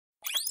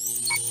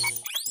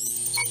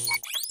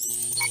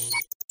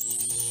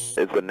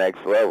it's the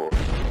next level.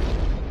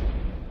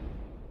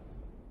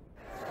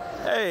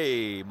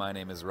 Hey, my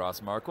name is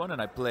Ross Marquand,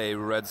 and I play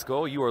Red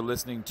Skull. You are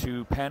listening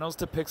to Panels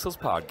to Pixels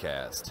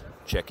podcast.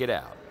 Check it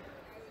out.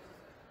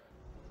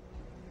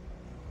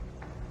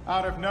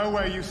 Out of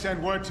nowhere, you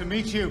sent word to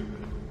meet you.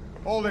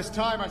 All this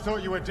time, I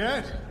thought you were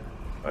dead.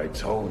 I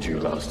told you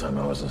last time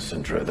I was in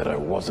Sintra that I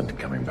wasn't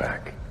coming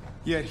back.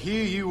 Yet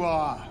here you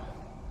are.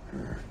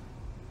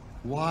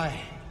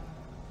 Why?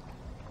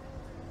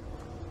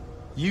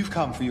 You've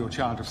come for your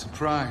child of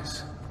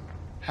surprise,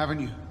 haven't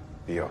you?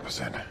 The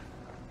opposite.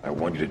 I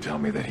want you to tell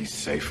me that he's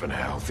safe and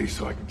healthy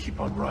so I can keep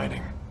on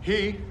riding.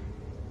 He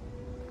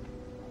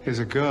is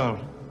a girl.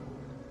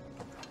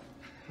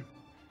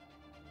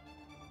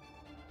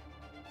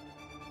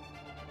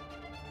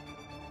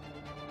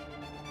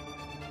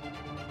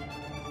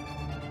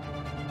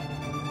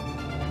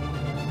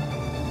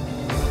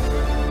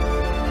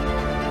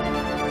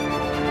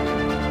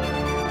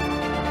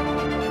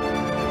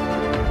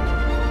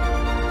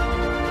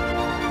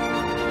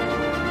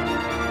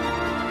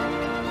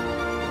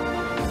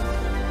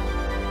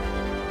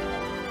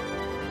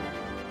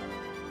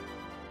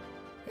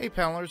 Hey,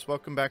 panelers,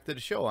 welcome back to the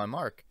show. I'm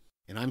Mark.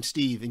 And I'm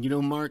Steve. And you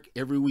know, Mark,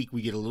 every week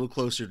we get a little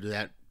closer to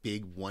that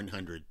big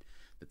 100.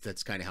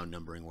 That's kind of how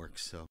numbering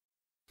works. So,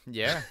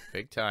 yeah,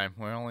 big time.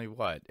 We're only,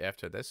 what,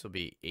 after this will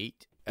be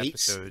 8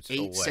 episodes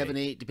away. 7,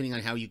 8, depending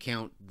on how you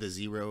count the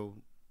zero.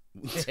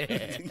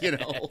 You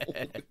know,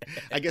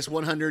 I guess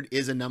 100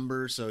 is a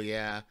number. So,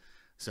 yeah.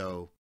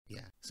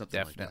 Something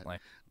Definitely.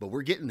 like that. But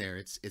we're getting there.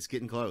 It's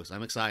getting close.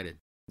 I'm excited.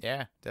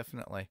 Yeah,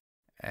 definitely.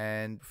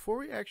 And before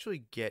we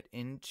actually get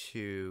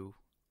into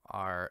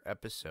our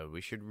episode,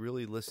 we should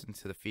really listen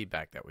to the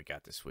feedback that we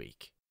got this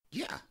week.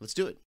 Yeah, let's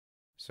do it.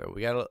 So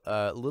we got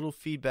a little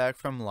feedback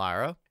from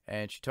Lyra,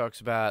 and she talks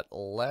about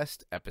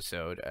last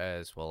episode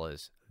as well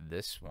as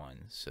this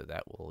one. So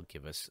that will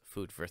give us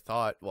food for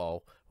thought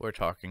while we're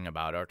talking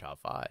about our top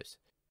 5s.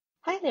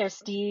 Hi there,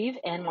 Steve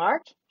and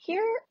Mark.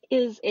 Here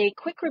is a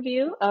quick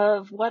review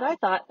of what I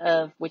thought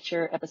of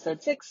Witcher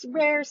Episode 6,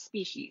 Rare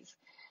Species.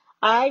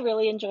 I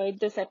really enjoyed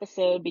this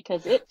episode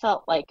because it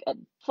felt like a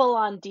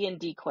full-on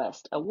D&D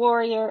quest. A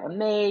warrior, a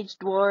mage,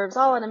 dwarves,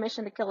 all on a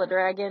mission to kill a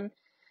dragon.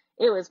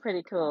 It was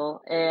pretty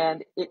cool,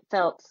 and it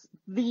felt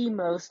the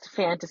most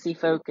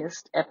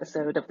fantasy-focused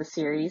episode of the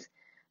series.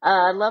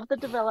 I love the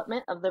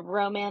development of the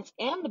romance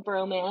and the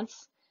bromance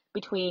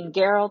between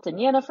Geralt and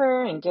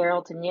Yennefer and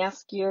Geralt and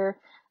Jaskier.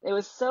 It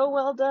was so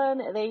well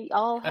done. They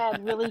all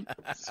had really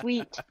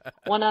sweet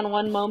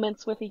one-on-one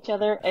moments with each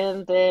other,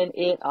 and then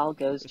it all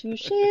goes to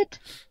shit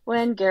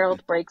when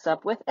Geralt breaks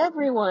up with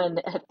everyone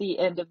at the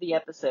end of the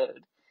episode.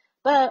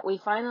 But we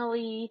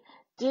finally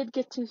did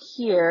get to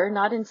hear,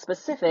 not in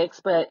specifics,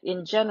 but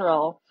in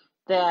general,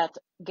 that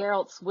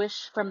Geralt's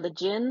wish from the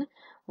Djinn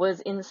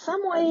was in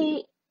some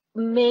way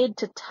made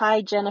to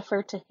tie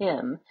Yennefer to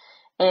him.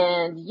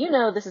 And you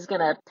know this is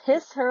going to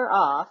piss her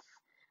off.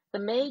 The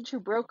mage who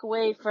broke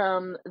away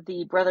from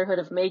the Brotherhood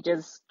of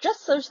Mages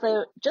just so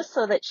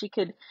that she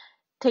could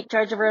take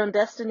charge of her own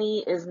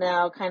destiny is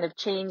now kind of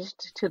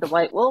changed to the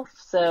White Wolf.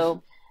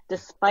 So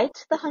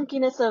despite the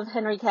hunkiness of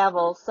Henry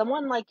Cavill,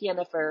 someone like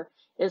Yennefer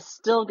is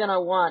still going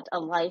to want a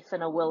life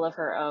and a will of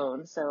her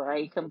own. So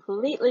I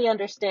completely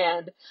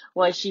understand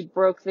why she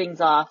broke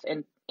things off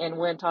and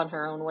went on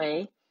her own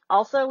way.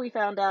 Also, we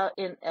found out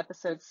in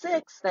episode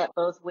 6 that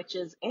both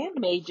witches and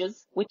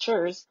mages,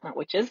 witchers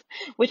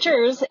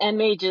and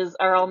mages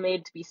are all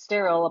made to be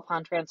sterile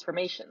upon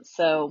transformation.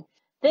 So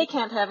they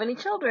can't have any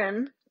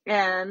children,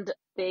 and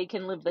they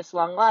can live this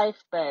long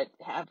life, but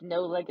have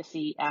no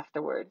legacy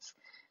afterwards.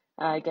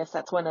 I guess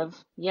that's one of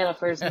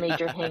Yennefer's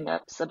major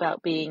hang-ups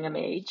about being a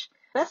mage.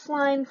 Best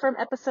line from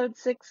episode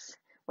 6,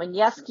 when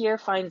Jaskier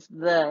finds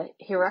the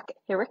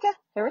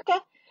Hirika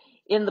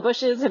in the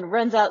bushes and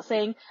runs out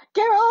saying,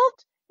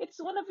 "Geralt! It's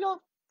one of your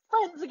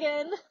friends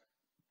again."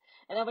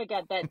 And oh my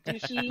god, that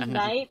douchey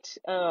knight.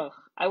 Oh,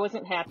 I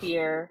wasn't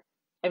happier.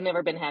 I've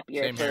never been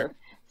happier Same for here.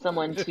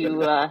 someone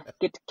to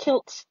get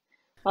kilt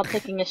while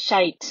taking a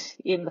shite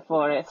in the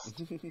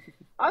forest.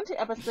 On to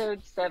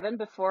episode 7,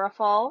 Before a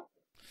Fall.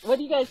 What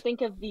do you guys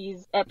think of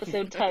these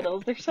episode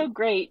titles? They're so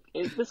great.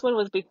 This one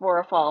was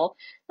Before a Fall.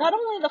 Not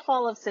only the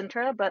fall of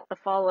Sintra, but the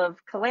fall of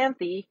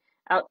Calanthe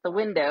out the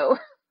window.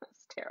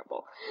 That's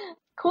terrible.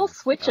 Cool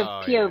switch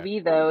of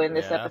POV, though, in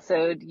this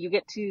episode. You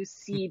get to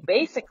see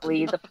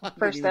basically the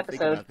first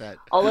episode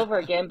all over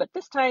again, but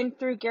this time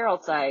through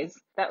Geralt's eyes.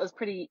 That was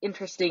pretty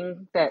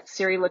interesting that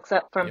Ciri looks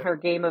up from her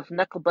game of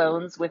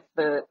knucklebones with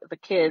the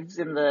kids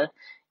in the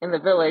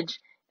village.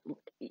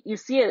 You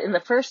see it in the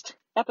first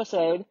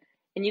episode,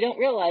 and you don't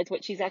realize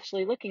what she's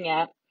actually looking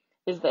at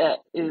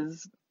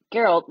is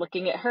Geralt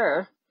looking at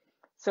her.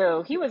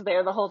 So he was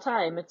there the whole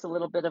time. It's a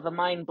little bit of a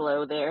mind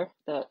blow there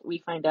that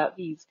we find out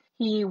he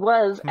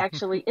was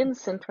actually in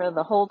Sintra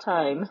the whole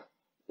time,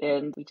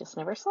 and we just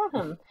never saw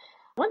him.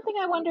 One thing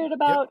I wondered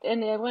about,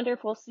 and I wonder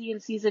if we'll see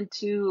in season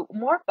 2,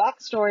 more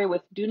backstory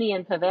with Duny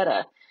and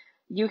Pavetta.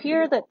 You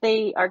hear that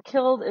they are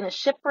killed in a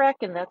shipwreck,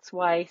 and that's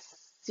why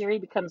Ciri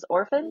becomes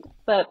orphaned,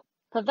 but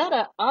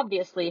Pavetta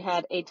obviously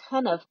had a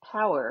ton of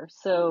power,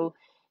 so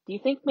do you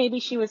think maybe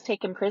she was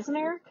taken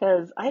prisoner?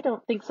 Because I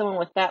don't think someone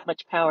with that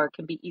much power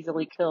can be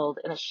easily killed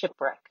in a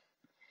shipwreck.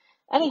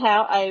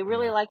 Anyhow, I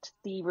really No. liked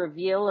the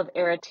reveal of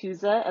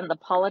Aretusa and the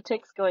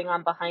politics going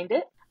on behind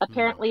it. Hmm.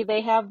 Apparently,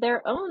 they have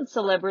their own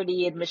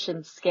celebrity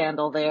admissions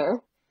scandal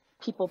there.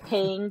 People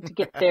paying to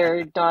get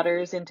their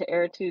daughters into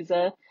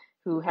Aretusa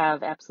who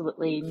have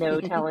absolutely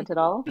no talent at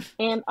all.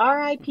 And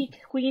R.I.P.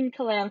 Queen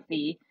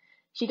Calanthe.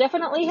 She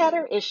definitely had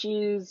her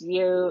issues,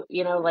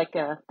 like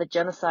the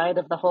genocide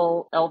of the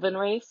whole elven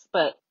race,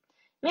 but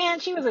man,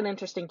 she was an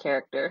interesting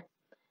character.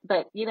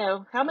 But,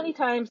 how many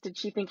times did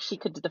she think she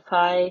could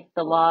defy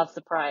the law of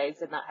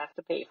surprise and not have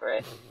to pay for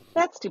it?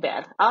 That's too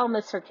bad. I'll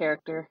miss her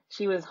character.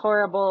 She was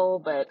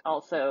horrible, but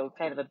also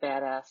kind of a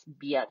badass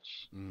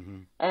bitch.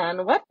 Hmm.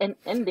 And what an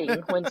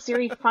ending when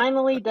Ciri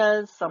finally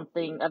does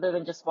something other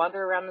than just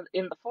wander around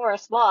in the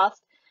forest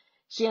lost.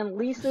 She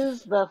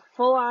unleashes the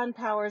full-on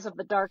powers of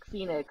the Dark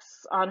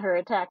Phoenix on her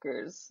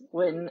attackers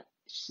when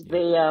Yep.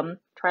 they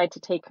tried to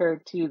take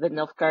her to the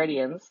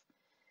Nilfgaardians.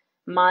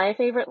 My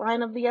favorite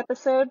line of the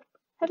episode,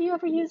 have you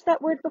ever used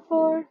that word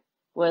before?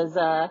 Was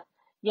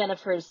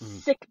Yennefer's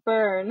sick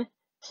burn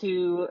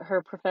to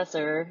her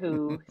professor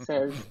who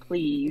says,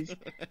 please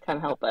come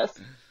help us.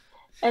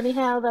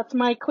 Anyhow, that's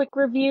my quick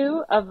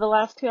review of the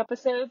last two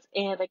episodes,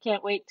 and I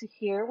can't wait to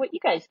hear what you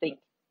guys think.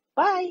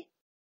 Bye!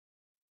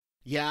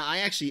 Yeah,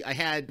 I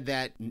had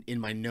that in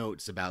my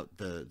notes about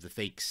the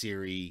fake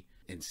Ciri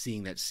and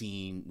seeing that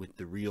scene with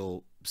the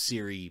real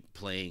Ciri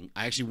playing.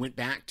 I actually went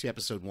back to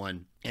episode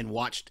 1 and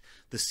watched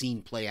the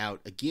scene play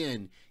out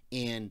again,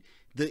 and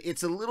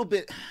it's a little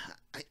bit.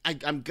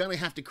 I'm gonna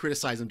have to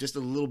criticize them just a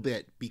little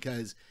bit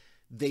because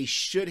they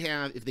should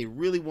have, if they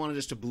really wanted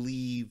us to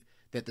believe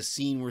that the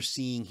scene we're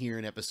seeing here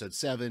in episode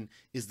 7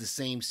 is the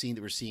same scene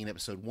that we're seeing in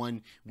episode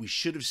 1, we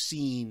should have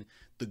seen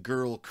the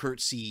girl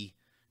curtsy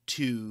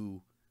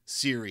to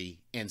Ciri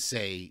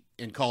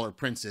and call her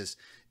princess.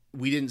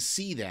 We didn't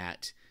see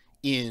that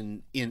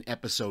in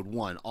episode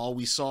 1. All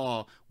we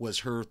saw was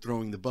her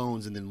throwing the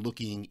bones and then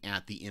looking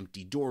at the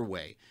empty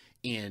doorway.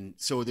 And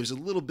so there's a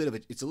little bit of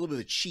it's a little bit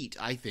of a cheat,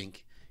 I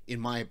think, in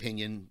my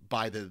opinion,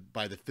 by the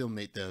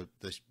filmmate, the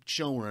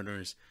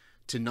showrunners,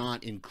 to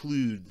not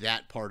include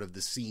that part of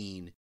the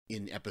scene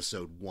in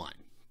episode 1,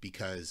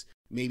 because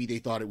maybe they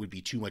thought it would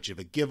be too much of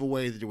a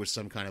giveaway that there was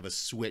some kind of a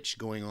switch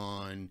going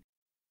on.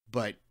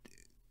 But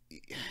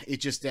it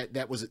just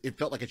it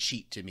felt like a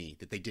cheat to me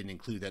that they didn't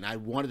include that. And I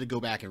wanted to go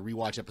back and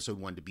rewatch episode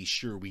 1 to be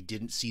sure we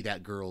didn't see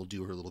that girl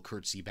do her little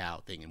curtsy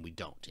bow thing, and we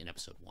don't in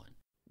episode 1.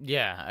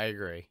 Yeah, I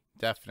agree.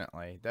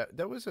 Definitely.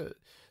 That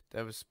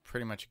was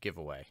pretty much a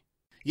giveaway.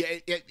 Yeah,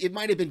 it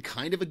might have been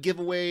kind of a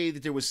giveaway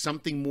that there was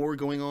something more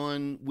going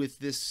on with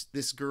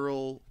this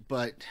girl,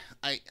 but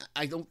I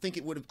don't think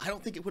it would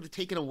have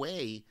taken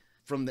away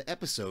from the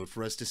episode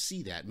for us to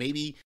see that.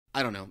 Maybe,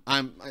 I don't know.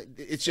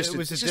 It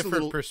was a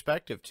different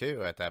perspective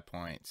too at that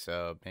point,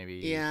 so maybe.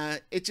 Yeah,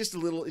 it's just a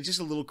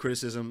little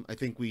criticism. I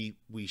think we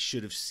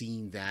should have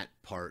seen that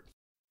part,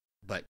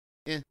 but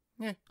it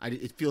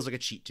feels like a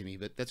cheat to me,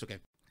 but that's okay.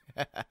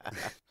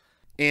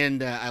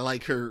 And I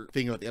like her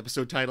thing about the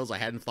episode titles. I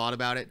hadn't thought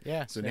about it.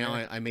 Yeah. So now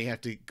I may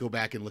have to go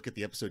back and look at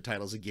the episode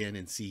titles again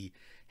and see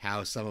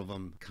how some of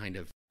them kind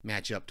of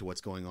match up to what's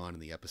going on in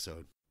the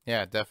episode.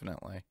 Yeah,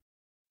 definitely.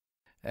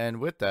 And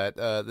with that,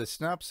 the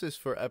synopsis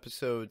for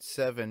episode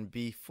 7,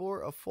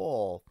 Before a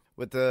Fall.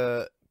 With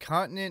the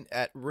continent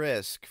at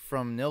risk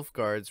from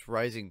Nilfgaard's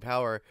rising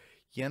power,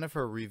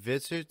 Yennefer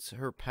revisits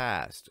her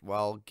past,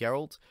 while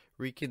Geralt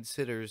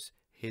reconsiders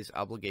his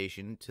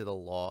obligation to the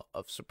law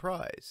of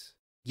surprise.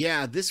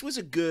 Yeah, this was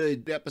a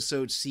good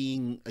episode,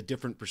 seeing a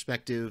different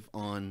perspective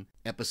on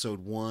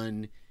episode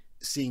 1,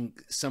 seeing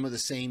some of the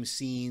same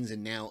scenes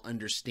and now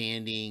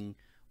understanding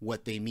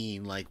what they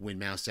mean, like when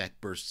Mousak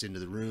bursts into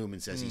the room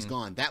and says he's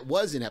gone. That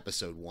was in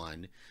episode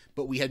 1,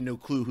 but we had no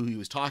clue who he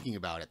was talking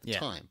about at the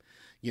time.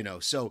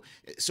 So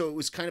it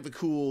was kind of a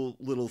cool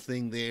little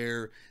thing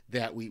there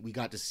that we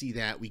got to see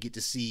that. We get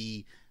to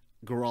see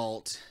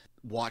Geralt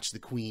watch the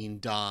queen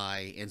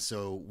die, and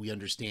so we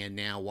understand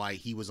now why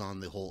he was on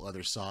the whole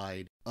other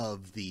side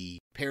of the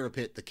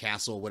parapet, the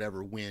castle,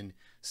 whatever, when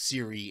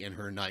Ciri and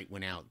her knight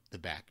went out the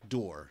back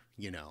door,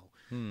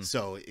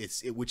 So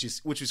which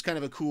was kind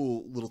of a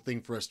cool little thing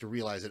for us to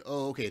realize that,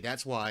 oh, okay,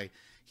 that's why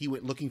he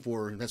went looking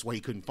for her, and that's why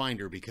he couldn't find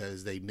her,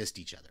 because they missed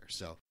each other.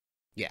 So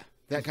yeah,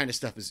 that kind of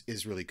stuff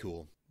is really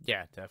cool.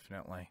 Yeah,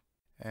 definitely.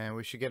 And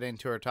we should get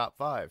into our top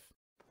 5.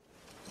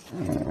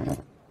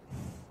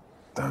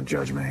 Don't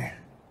judge me.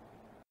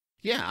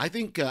 Yeah, I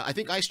think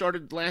I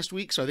started last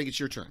week, so I think it's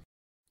your turn.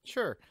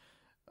 Sure.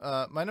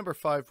 My number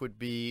 5 would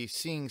be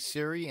seeing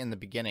Ciri in the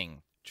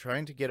beginning,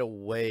 trying to get a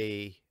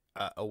way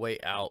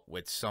out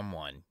with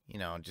someone,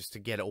 just to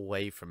get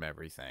away from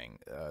everything.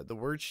 The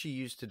words she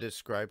used to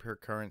describe her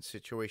current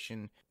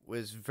situation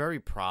was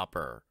very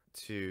proper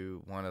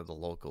to one of the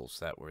locals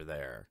that were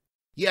there.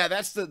 Yeah,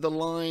 that's the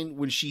line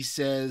when she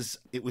says,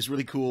 it was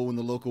really cool when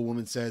the local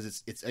woman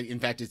says, it's in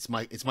fact it's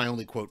my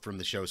only quote from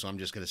the show, so I'm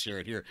just going to share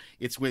it here.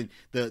 It's when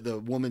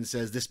the woman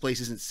says, this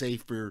place isn't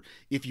safe for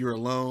if you're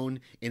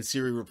alone, and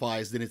Siri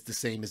replies, then it's the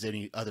same as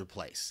any other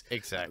place.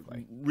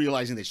 Exactly.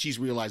 Realizing that she's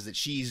realized that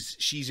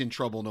she's in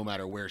trouble no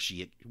matter where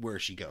she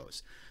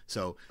goes.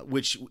 So,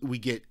 which we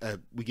get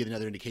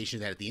another indication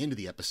of that at the end of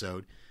the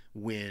episode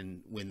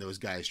when those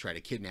guys try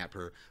to kidnap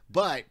her.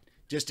 But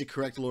just to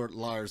correct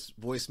Lars'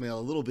 voicemail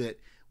a little bit,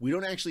 we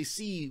don't actually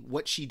see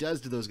what she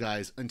does to those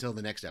guys until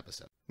the next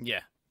episode. Yeah,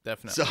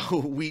 definitely. So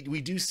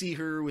we do see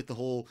her with the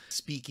whole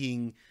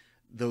speaking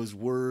those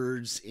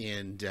words,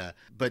 and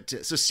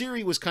so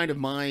Siri was kind of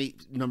my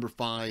number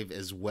 5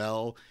 as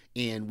well,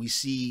 and we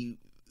see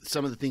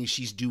some of the things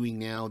she's doing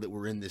now that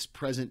we're in this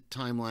present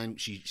timeline.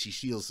 She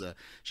steals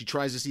she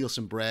tries to steal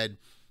some bread.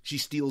 She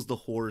steals the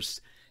horse.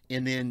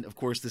 And then, of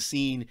course, the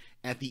scene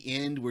at the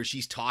end where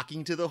she's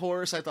talking to the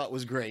horse, I thought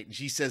was great. And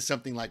she says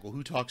something like, well,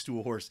 who talks to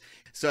a horse?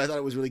 So I thought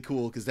it was really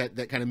cool because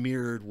that kind of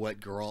mirrored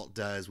what Geralt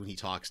does when he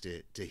talks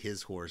to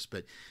his horse.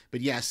 But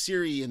yeah,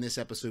 Ciri in this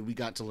episode, we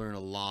got to learn a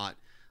lot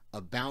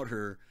about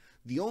her.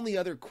 The only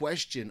other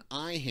question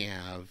I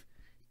have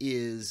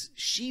is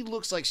she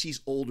looks like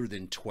she's older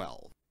than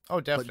 12. Oh,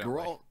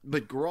 definitely.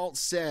 But Geralt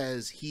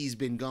says he's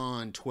been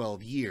gone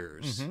 12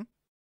 years. Mm-hmm.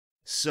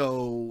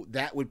 So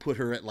that would put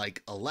her at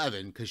like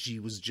 11 because she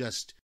was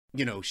just,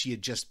 she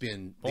had just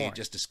been, they had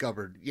just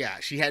discovered,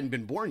 she hadn't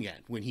been born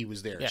yet when he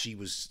was there. Yeah. She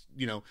was,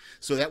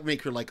 so that would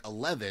make her like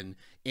 11,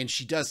 and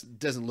she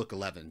doesn't look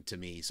 11 to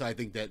me. So I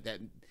think that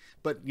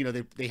but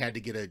they had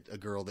to get a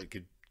girl that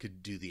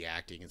could do the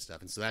acting and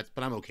stuff. And so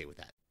but I'm okay with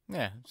that.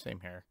 Yeah, same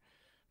here.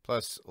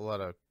 Plus a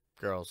lot of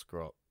girls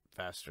grow up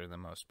faster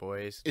than most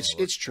boys.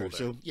 It's true. Older.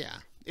 So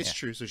it's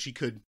true. So she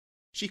could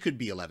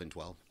be 11,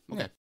 12.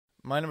 Okay. Yeah.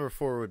 My number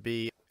 4 would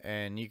be,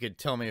 and you could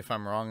tell me if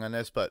I'm wrong on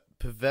this, but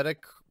Pavetta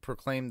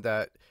proclaimed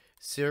that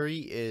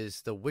Ciri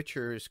is the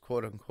Witcher's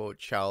quote-unquote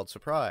child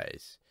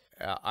surprise.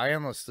 I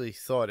honestly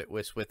thought it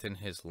was within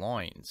his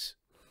loins.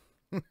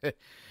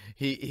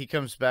 He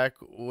comes back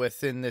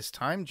within this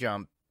time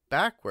jump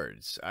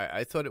backwards.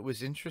 I thought it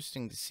was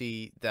interesting to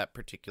see that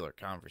particular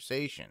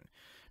conversation.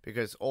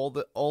 Because all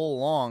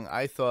along,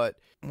 I thought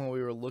when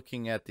we were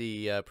looking at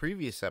the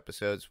previous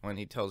episodes, when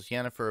he tells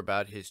Yennefer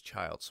about his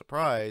child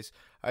surprise,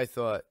 I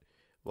thought,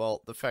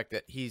 well, the fact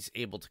that he's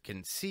able to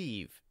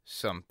conceive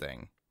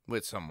something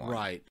with someone,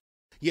 right?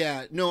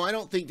 Yeah, no, I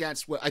don't think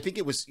that's what. I think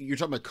it was. You're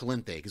talking about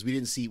Calinthe because we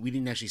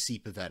didn't actually see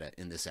Pavetta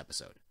in this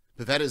episode.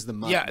 Pavetta's the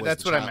mother. Yeah,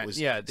 that's what I meant.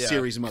 Yeah,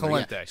 Ciri's mother.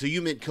 Calinthe. Yeah. So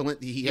you meant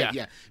Calinthe.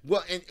 Yeah.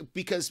 Well, and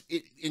because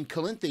in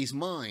Calinthe's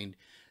mind,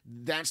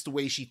 that's the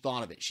way she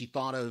thought of it. She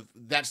thought of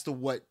that's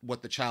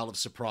what the child of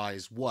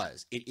surprise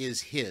was. It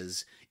is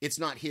his. It's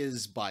not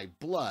his by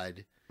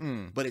blood,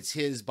 but it's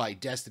his by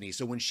destiny.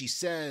 So when she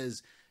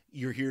says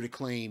you're here to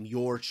claim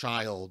your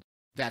child,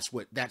 that's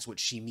what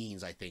she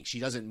means. I think she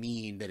doesn't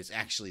mean that it's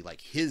actually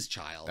like his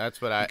child.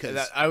 That's what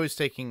I was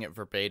taking it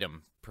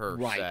verbatim per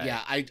right. se.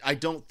 Yeah, I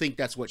don't think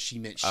that's what she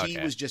meant. She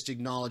was just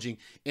acknowledging,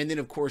 and then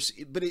of course,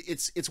 but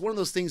it's one of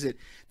those things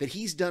that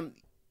he's done.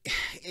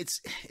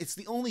 It's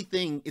the only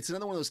thing. It's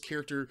another one of those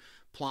character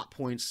plot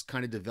points,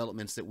 kind of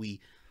developments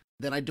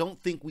that I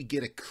don't think we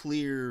get a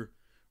clear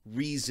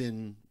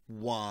reason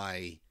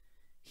why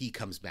he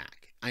comes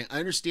back. I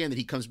understand that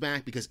he comes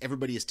back because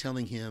everybody is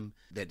telling him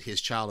that his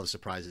child of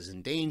surprise is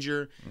in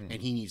danger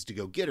and he needs to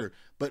go get her.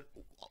 But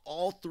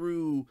all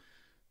through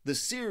the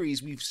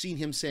series, we've seen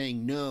him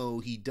saying no,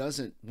 he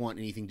doesn't want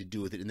anything to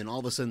do with it. And then all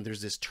of a sudden,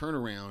 there's this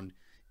turnaround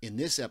in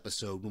this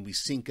episode when we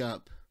sync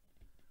up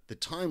the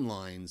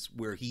timelines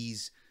where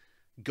he's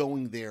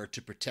going there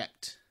to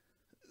protect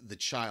the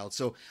child.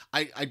 So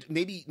I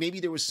maybe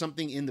there was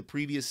something in the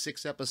previous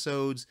 6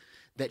 episodes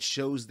that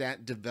shows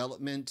that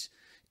development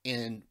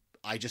and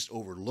I just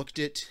overlooked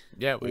it.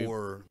 Yeah,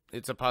 or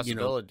it's a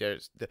possibility.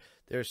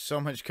 There's so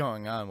much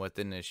going on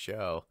within this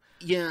show.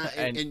 Yeah,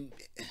 and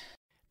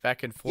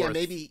back and forth. Yeah,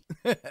 maybe.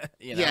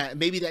 Yeah,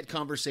 maybe that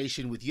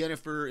conversation with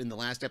Yennefer in the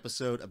last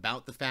episode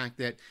about the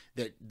fact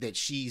that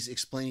she's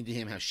explaining to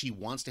him how she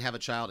wants to have a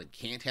child and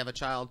can't have a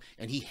child,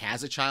 and he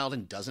has a child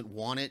and doesn't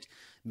want it.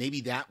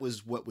 Maybe that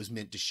was what was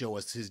meant to show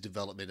us his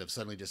development of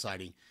suddenly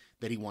deciding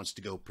that he wants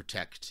to go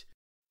protect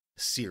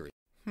Ciri.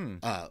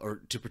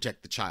 Or to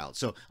protect the child.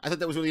 So I thought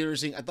that was really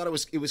interesting. I thought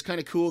it was kind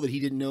of cool that he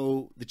didn't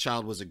know the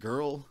child was a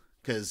girl,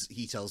 because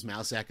he tells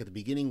Mousak at the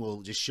beginning,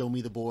 well, just show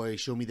me the boy,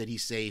 show me that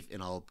he's safe,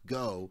 and I'll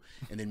go.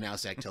 And then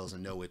Mousak tells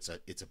him, no, it's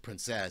a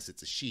princess,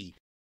 it's a she.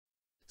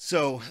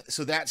 So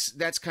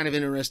that's kind of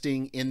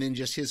interesting. And then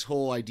just his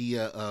whole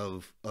idea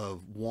of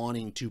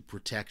wanting to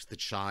protect the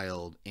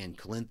child and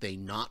Calinthe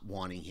not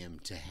wanting him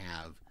to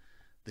have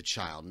the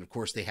child. And of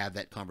course they have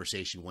that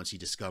conversation once he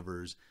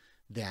discovers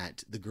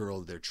that the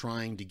girl they're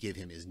trying to give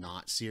him is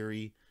not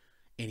Ciri.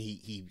 And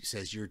he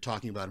says, you're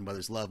talking about a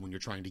mother's love when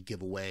you're trying to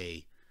give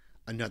away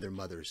another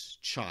mother's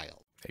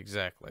child.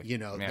 Exactly.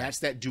 That's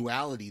that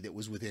duality that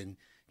was within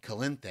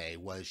Calinthe,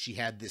 was she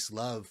had this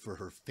love for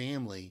her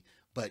family,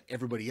 but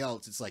everybody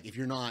else, it's like, if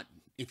you're not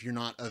if you're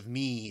not of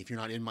me, if you're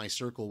not in my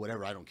circle,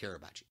 whatever, I don't care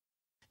about you.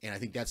 And I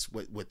think that's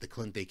what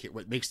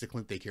makes the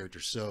Clinthe character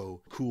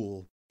so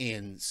cool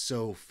and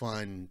so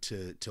fun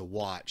to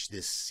watch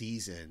this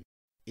season,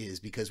 is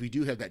because we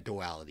do have that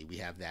duality. We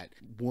have that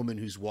woman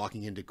who's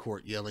walking into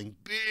court yelling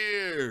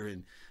beer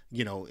and,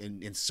 you know,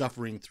 and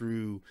suffering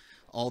through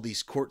all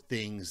these court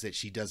things that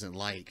she doesn't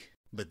like,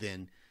 but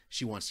then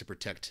she wants to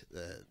protect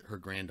her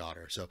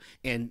granddaughter. So,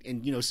 and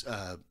you know,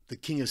 the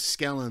King of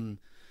Skellin,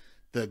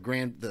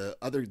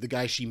 the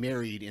guy she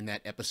married in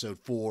that episode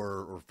 4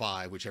 or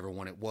 5, whichever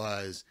one it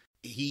was,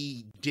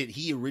 he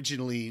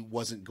originally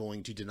wasn't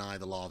going to deny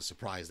the law of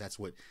surprise. That's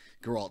what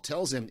Geralt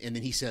tells him. And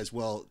then he says,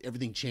 well,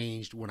 everything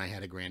changed when I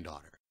had a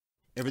granddaughter.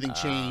 Everything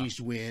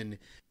changed when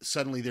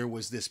suddenly there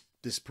was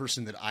this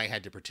person that I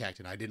had to protect,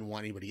 and I didn't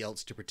want anybody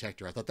else to protect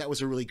her. I thought that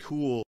was a really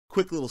cool,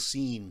 quick little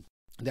scene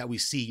that we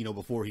see, you know,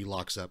 before he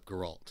locks up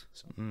Geralt.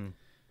 So.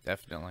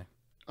 Definitely.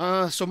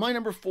 So my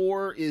number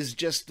 4 is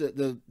just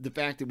the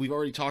fact that we've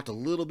already talked a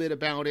little bit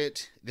about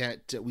it,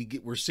 that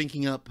we're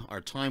syncing up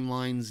our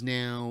timelines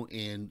now,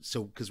 and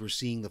so because we're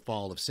seeing the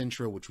fall of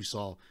Sintra, which we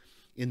saw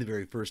in the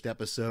very first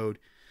episode,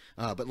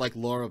 but like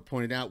Laura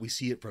pointed out, we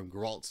see it from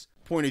Geralt's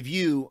point of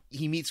view.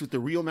 He meets with the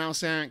real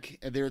Mousak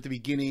there at the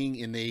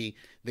beginning, and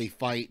they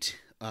fight,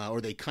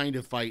 or they kind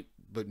of fight,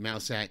 but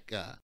Mousak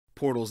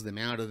portals them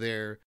out of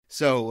there.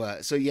 So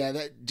yeah,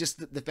 that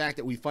just the fact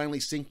that we finally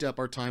synced up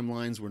our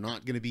timelines. We're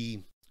not going to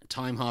be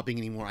time hopping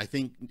anymore. I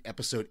think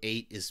episode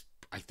 8 is,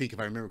 I think if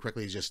I remember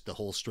correctly, is just the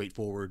whole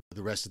straightforward,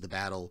 the rest of the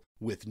battle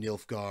with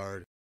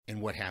Nilfgaard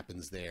and what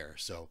happens there.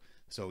 So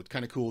it's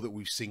kind of cool that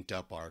we've synced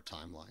up our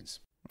timelines.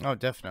 Oh,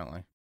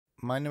 definitely.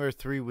 My number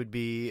 3 would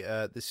be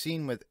the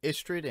scene with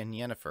Istrid and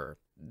Yennefer.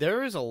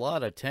 There is a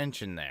lot of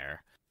tension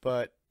there,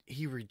 but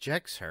he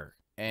rejects her,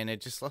 and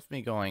it just left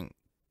me going,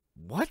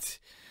 what?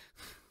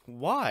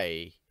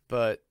 Why?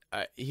 But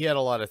he had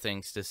a lot of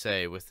things to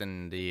say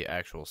within the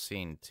actual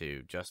scene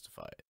to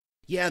justify it.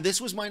 Yeah,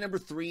 this was my number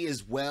 3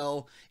 as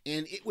well,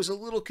 and it was a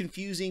little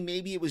confusing.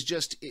 Maybe it was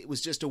just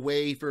a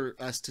way for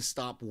us to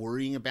stop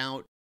worrying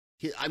about.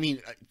 I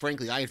mean,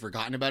 frankly, I had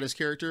forgotten about his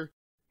character.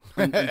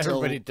 Until,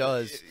 everybody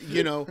does.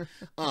 You know,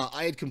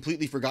 I had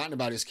completely forgotten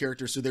about his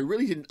character, so they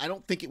really didn't. I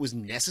don't think it was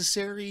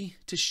necessary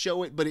to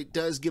show it, but it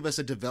does give us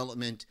a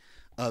development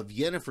of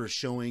Yennefer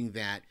showing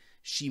that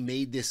she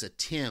made this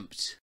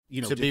attempt.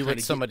 You know, to be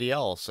with somebody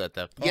else at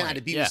that point. Yeah, to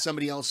be with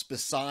somebody else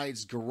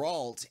besides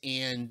Geralt.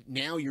 And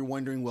now you're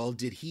wondering, well,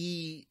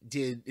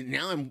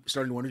 now I'm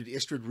starting to wonder, did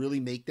Istrid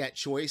really make that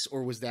choice?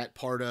 Or was that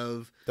part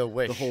of the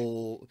wish?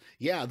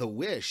 The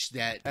wish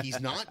that he's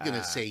not going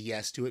to say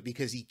yes to it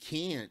because he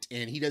can't,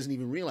 and he doesn't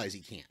even realize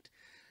he can't,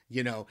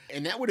 you know?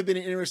 And that would have been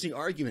an interesting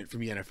argument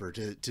from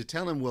Yennefer to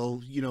tell him, well,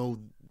 you know,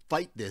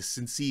 fight this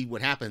and see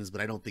what happens,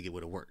 but I don't think it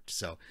would have worked.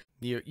 So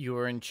you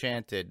were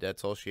enchanted.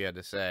 That's all she had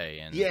to say.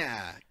 And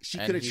yeah, she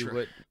could have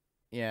tried.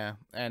 Yeah,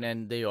 and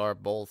then they are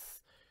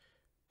both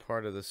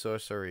part of the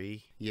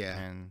sorcery. Yeah,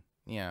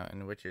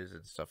 and witches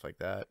and stuff like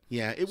that.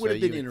 Yeah, it would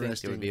have been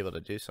interesting. Think they would be able to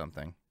do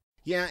something.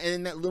 Yeah,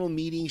 and that little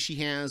meeting she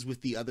has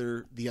with the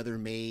other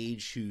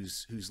mage,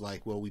 who's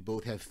like, well, we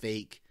both have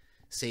fake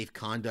safe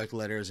conduct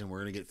letters, and we're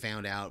gonna get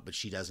found out, but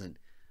she doesn't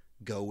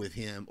go with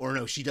him, or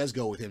no, she does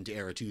go with him to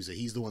Aretuza.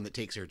 He's the one that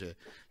takes her to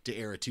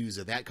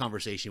Aretuza. That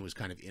conversation was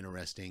kind of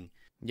interesting.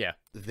 Yeah,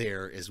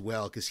 there as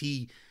well, because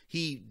he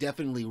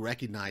definitely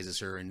recognizes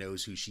her and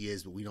knows who she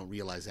is, but we don't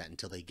realize that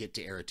until they get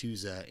to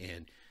Aretuza,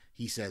 and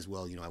he says,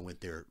 well, you know, I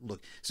went there.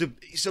 Look,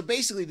 so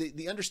basically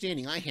the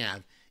understanding I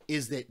have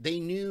is that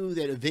they knew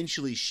that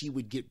eventually she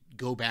would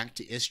go back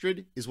to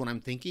Istrid, is what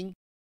I'm thinking,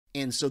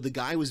 and so the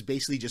guy was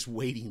basically just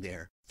waiting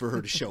there for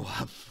her to show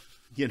up,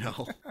 you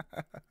know.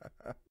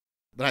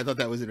 But I thought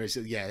that was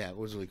interesting. Yeah, it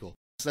was really cool.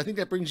 So I think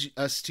that brings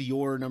us to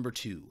your number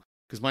 2,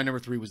 because my number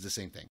 3 was the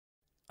same thing.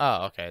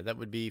 Oh, okay. That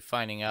would be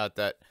finding out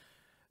that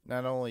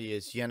not only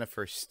is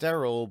Yennefer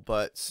sterile,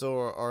 but so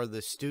are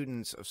the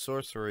students of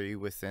sorcery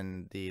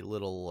within the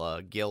little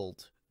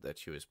guild that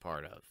she was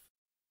part of.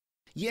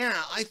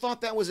 Yeah, I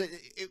thought that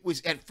it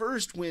was at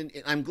first when,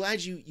 I'm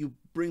glad you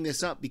bring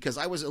this up, because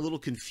I was a little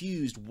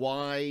confused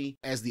why,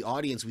 as the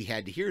audience, we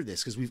had to hear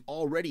this, because we've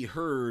already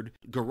heard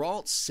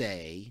Geralt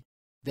say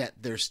that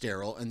they're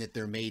sterile and that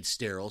they're made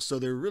sterile, so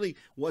there really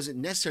wasn't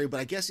necessary, but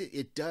I guess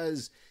it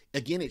does,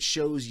 again, it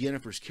shows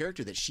Yennefer's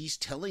character that she's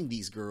telling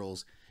these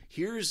girls,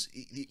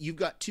 you've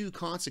got 2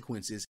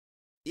 consequences.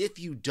 If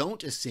you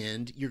don't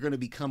ascend, you're going to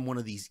become one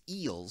of these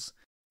eels,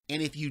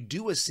 and if you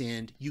do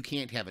ascend, you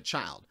can't have a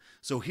child.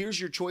 So here's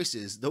your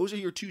choices. Those are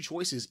your 2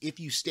 choices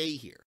if you stay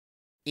here.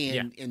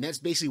 And that's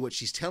basically what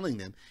she's telling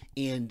them,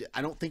 and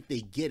I don't think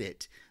they get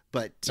it.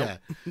 But nope,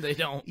 they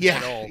don't. Yeah,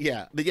 at all.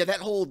 Yeah. But yeah, that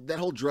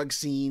whole drug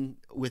scene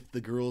with the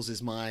girls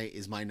is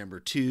my number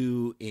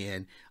 2,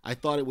 and I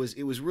thought it was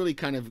really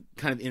kind of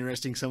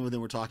interesting. Some of them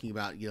were talking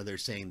about, you know, they're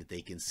saying that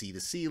they can see the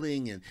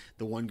ceiling, and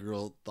the one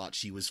girl thought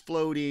she was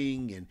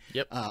floating, and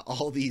yep.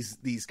 All these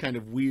kind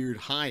of weird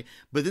high.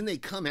 But then they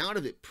come out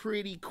of it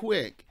pretty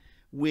quick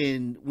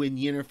when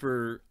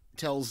Yennefer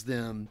tells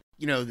them,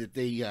 you know, that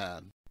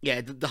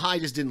Yeah, the high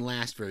just didn't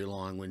last very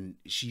long when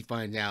she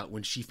finds out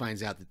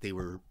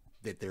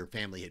that their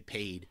family had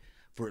paid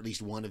for at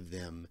least one of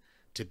them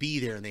to be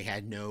there, and they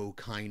had no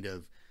kind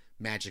of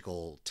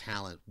magical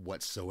talent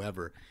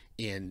whatsoever.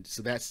 And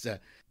so that's a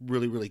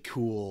really, really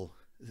cool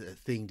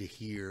thing to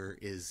hear,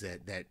 is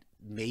that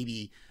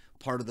maybe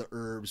part of the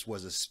herbs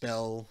was a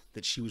spell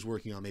that she was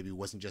working on. Maybe it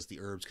wasn't just the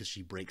herbs, because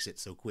she breaks it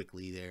so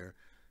quickly there.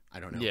 I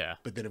don't know. Yeah.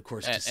 But then, of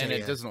course, and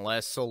it doesn't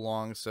last so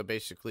long, so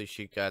basically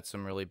she got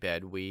some really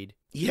bad weed.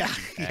 Yeah.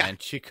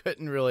 And she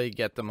couldn't really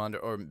get them under,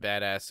 or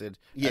bad acid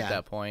at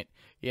that point,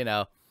 you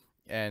know.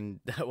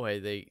 And that way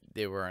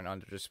they weren't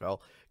under the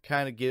spell.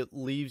 Kind of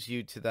leaves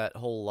you to that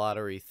whole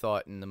lottery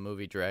thought in the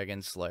movie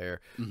Dragon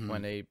Slayer,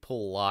 when they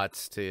pull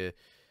lots to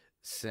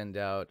send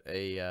out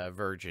a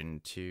virgin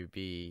to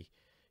be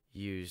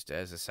used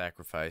as a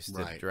sacrifice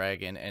to the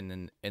dragon.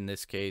 And in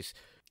this case,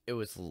 it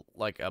was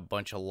like a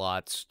bunch of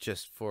lots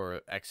just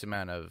for X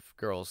amount of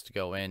girls to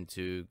go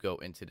into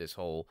this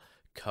whole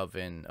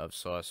coven of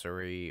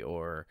sorcery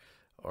or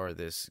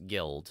this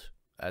guild,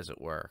 as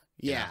it were.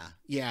 Yeah.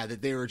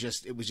 That they were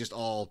it was just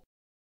all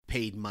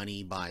paid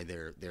money by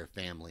their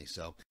family.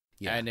 So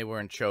yeah. And they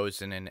weren't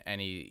chosen in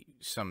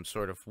some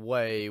sort of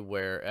way.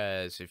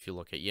 Whereas if you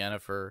look at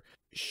Yennefer,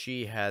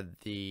 she had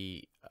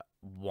the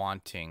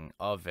wanting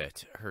of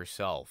it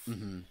herself,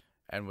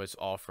 and was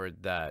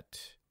offered that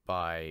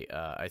by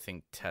I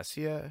think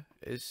Tessia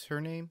is her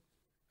name,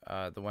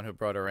 the one who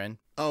brought her in.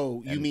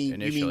 Oh, you mean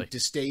to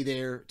stay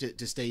there,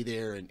 to stay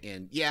there,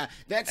 and yeah,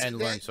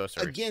 learn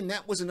sorcery. Again,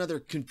 that was another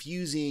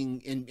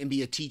confusing, and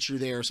be a teacher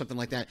there or something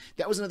like that.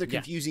 That was another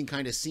confusing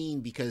kind of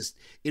scene, because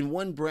in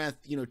one breath,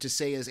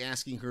 Tessea's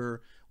asking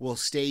her, "Well,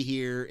 stay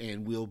here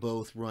and we'll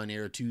both run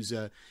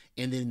Aretuza,"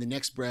 and then in the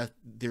next breath,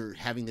 they're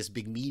having this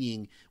big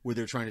meeting where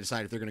they're trying to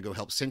decide if they're going to go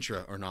help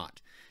Sintra or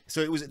not.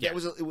 So it was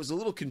a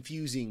little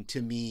confusing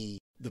to me,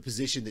 the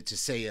position that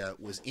Tessia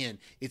was in.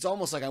 It's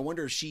almost like, I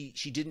wonder if she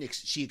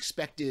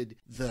expected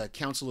the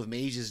Council of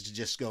Mages to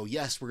just go,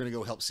 "Yes, we're going to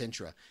go help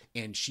Sintra,"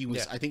 and she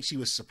was. I think she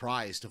was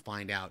surprised to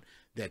find out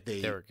that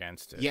they're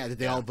against it. Yeah, that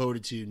they all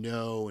voted to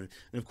no, and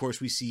of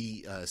course we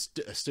see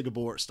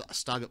Stigobor,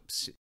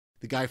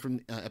 the guy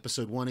from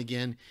episode 1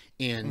 again,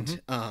 and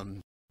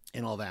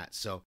all that.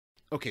 So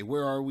okay,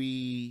 where are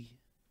we?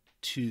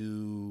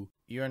 To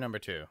your number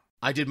 2.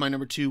 I did my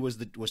number 2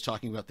 was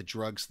talking about the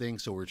drugs thing,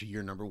 so we're to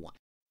your number 1.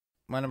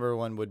 My number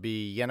 1 would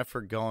be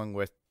Yennefer going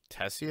with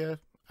Tessia.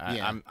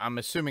 I'm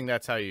assuming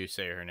that's how you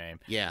say her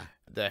name. Yeah.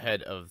 The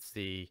head of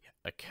the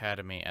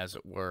academy, as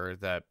it were,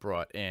 that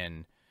brought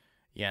in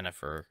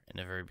Yennefer in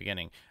the very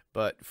beginning.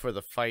 But for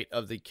the fight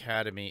of the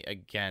academy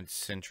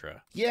against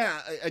Sintra.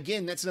 Yeah,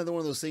 again, that's another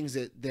one of those things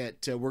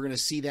that we're going to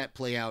see that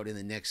play out in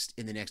the next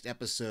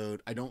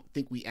episode. I don't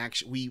think we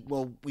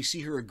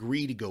see her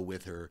agree to go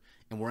with her,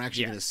 and we're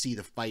actually going to see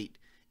the fight.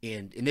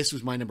 And this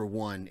was my number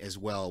 1 as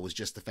well, was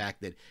just the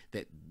fact that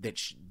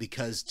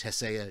because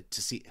Tessia,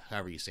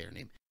 however you say her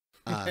name,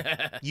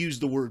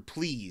 used the word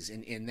please,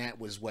 and that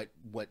was what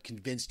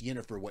convinced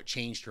Yennefer, what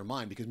changed her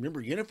mind. Because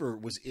remember, Yennefer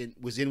was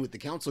in with the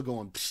council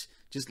going,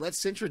 just let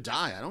Sintra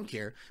die, I don't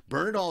care,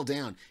 burn it all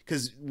down.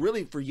 Because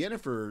really, for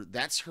Yennefer,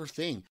 that's her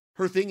thing.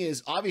 Her thing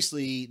is,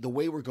 obviously the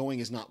way we're going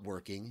is not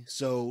working,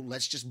 so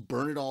let's just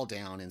burn it all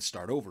down and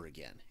start over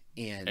again.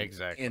 And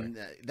exactly, and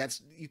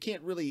that's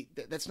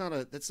not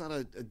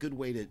a good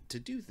way to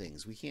do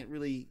things.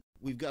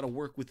 We've got to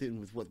work with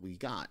what we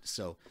got.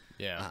 So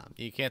yeah,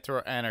 you can't throw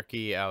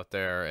anarchy out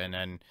there and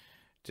then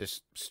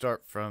just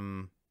start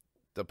from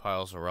the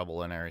piles of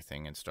rubble and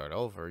everything and start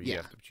over. You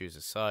have to choose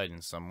a side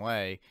in some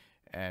way,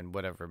 and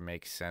whatever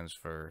makes sense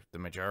for the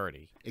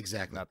majority.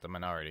 Exactly, not the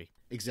minority.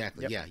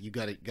 Exactly. Yep. Yeah, you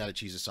got to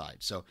choose a side.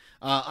 So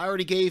I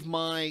already gave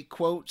my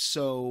quote,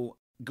 so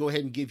go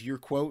ahead and give your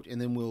quote, and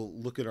then we'll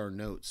look at our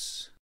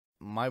notes.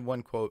 My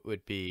one quote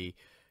would be,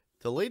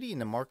 the lady in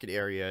the market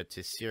area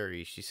to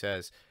Ciri, she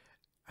says,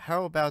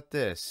 "How about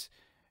this?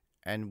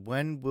 And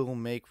when we'll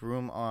make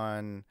room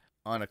on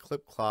a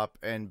clip-clop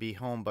and be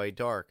home by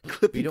dark."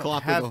 Clip and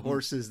Clop are the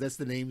horses. That's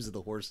the names of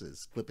the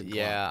horses. Clip and Clop.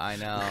 Yeah, I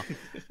know.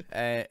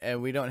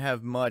 and we don't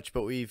have much,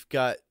 but we've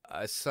got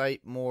a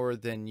sight more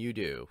than you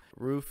do.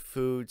 Roof,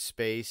 food,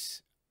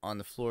 space, on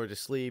the floor to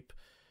sleep.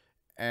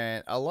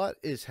 And a lot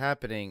is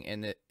happening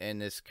in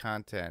this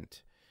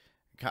continent,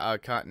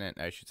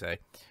 I should say.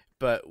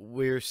 But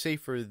we're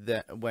safer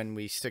when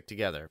we stick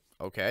together,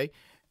 okay?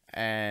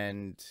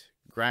 And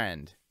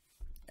grand.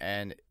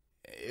 And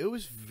it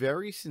was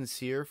very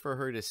sincere for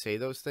her to say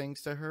those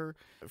things to her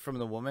from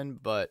the woman,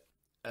 but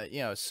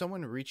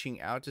someone reaching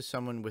out to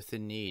someone with a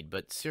need.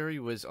 But Ciri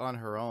was on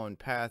her own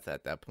path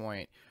at that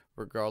point,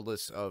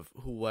 regardless of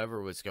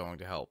whoever was going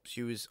to help.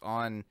 She was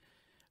on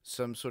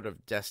some sort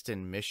of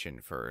destined mission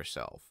for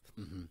herself.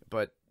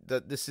 But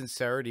the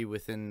sincerity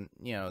within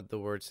the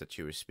words that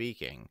she was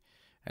speaking,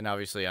 and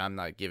obviously I'm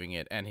not giving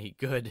it any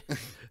good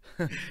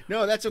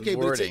no, that's okay,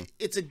 wording.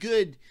 But it's a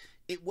good.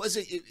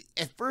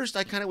 At first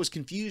I kind of was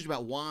confused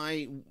about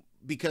why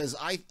because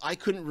I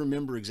couldn't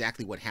remember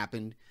exactly what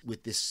happened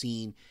with this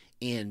scene.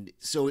 And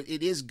so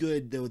it is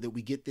good, though, that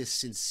we get this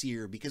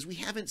sincere, because we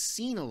haven't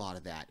seen a lot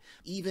of that.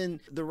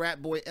 Even the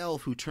rat boy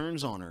elf who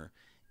turns on her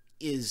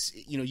is,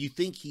 you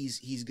think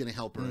he's going to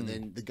help her. And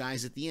then the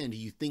guys at the end,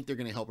 you think they're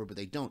going to help her, but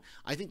they don't.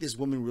 I think this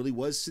woman really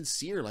was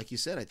sincere, like you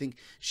said. I think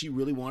she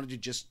really wanted to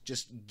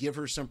just give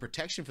her some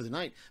protection for the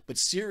night. But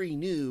Ciri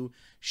knew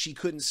she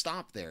couldn't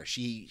stop there.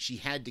 She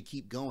had to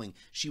keep going.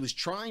 She was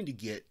trying to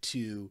get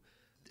to...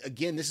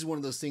 Again, this is one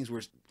of those things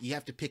where you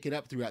have to pick it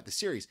up throughout the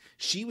series.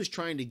 She was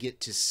trying to get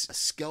to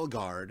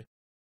Skelgard,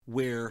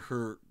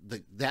 where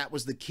that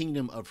was the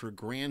kingdom of her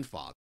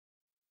grandfather.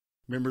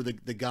 Remember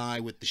the guy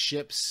with the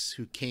ships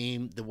who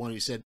came, the one who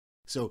said...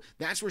 So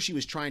that's where she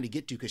was trying to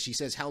get to, because she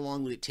says, how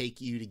long would it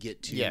take you to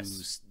get to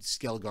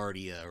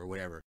Skelgardia or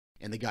whatever?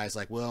 And the guy's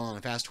like, well, on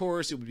a fast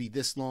horse, it would be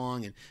this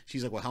long. And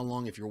she's like, well, how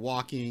long if you're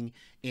walking?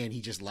 And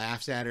he just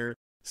laughs at her.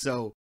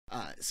 So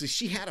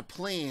she had a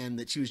plan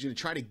that she was going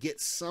to try to get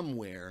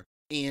somewhere.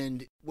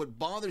 And what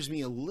bothers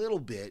me a little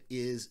bit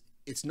is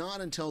it's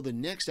not until the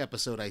next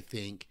episode, I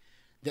think,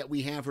 that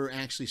we have her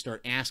actually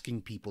start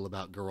asking people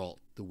about Geralt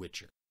the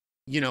Witcher.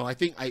 I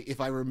think if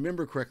I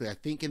remember correctly, I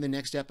think in the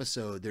next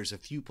episode, there's a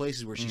few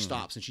places where she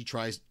stops and she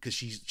tries, because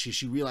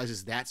she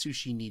realizes that's who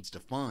she needs to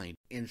find.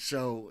 And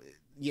so,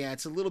 yeah,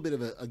 it's a little bit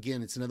of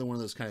it's another one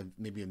of those kind of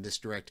maybe a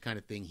misdirect kind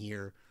of thing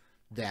here,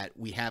 that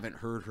we haven't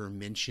heard her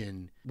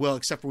mention, well,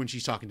 except for when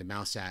she's talking to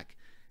Mousak,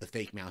 the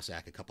fake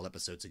Mousak, a couple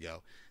episodes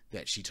ago,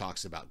 that she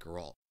talks about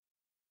Geralt.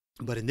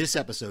 But in this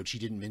episode, she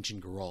didn't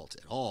mention Geralt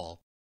at all.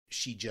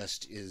 She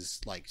just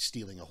is like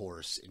stealing a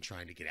horse and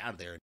trying to get out of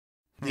there.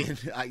 And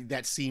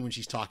that scene when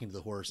she's talking to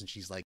the horse and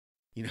she's like,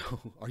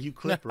 are you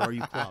Clip or are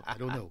you Clop? I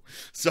don't know.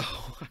 So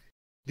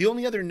the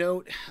only other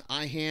note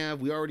I have,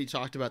 we already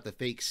talked about the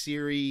fake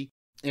Ciri.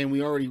 And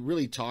we already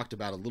really talked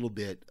about a little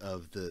bit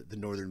of the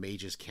Northern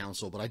Mages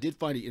Council, but I did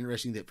find it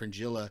interesting that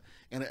Fringilla,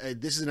 and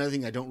this is another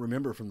thing I don't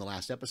remember from the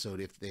last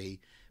episode,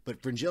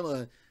 but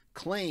Fringilla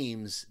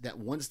claims that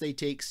once they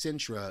take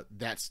Sintra,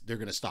 they're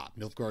going to stop.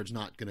 Nilfgaard's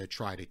not going to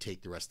try to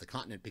take the rest of the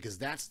continent, because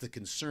that's the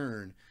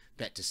concern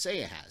that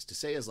Tissaia has.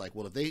 Tissaia's like,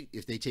 well,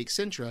 if they take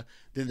Sintra,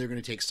 then they're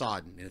going to take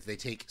Sodden, and if they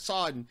take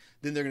Sodden,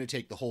 then they're going to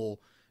take the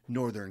whole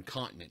northern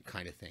continent,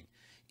 kind of thing.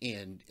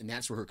 And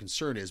that's where her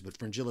concern is, but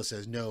Fringilla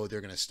says, no,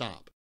 they're going to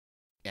stop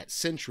at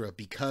Sintra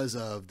because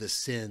of the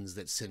sins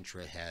that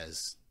Sintra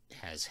has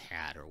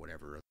had or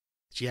whatever.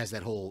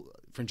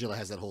 Fringilla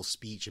has that whole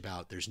speech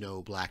about there's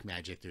no black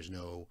magic, there's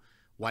no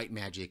white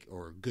magic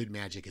or good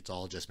magic, it's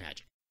all just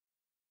magic.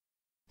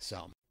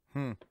 So,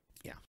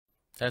 yeah.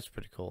 That's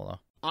pretty cool, though.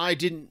 I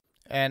didn't...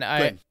 And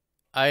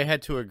I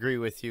had to agree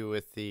with you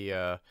with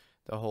the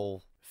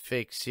whole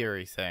fake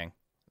Ciri thing.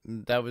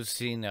 That was a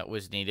scene that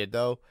was needed,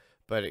 though,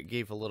 but it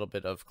gave a little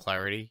bit of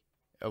clarity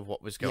of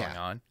what was going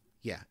on.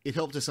 Yeah, it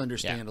helped us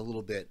understand a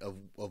little bit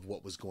of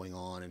what was going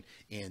on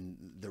and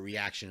the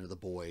reaction of the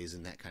boys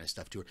and that kind of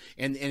stuff to her.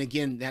 And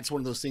again, that's one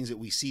of those things that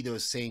we see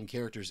those same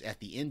characters at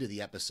the end of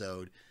the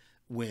episode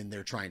when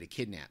they're trying to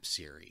kidnap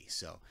Ciri.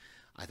 So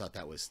I thought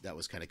that was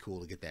kind of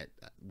cool to get that,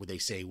 where they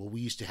say, well,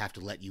 we used to have to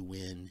let you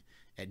win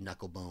at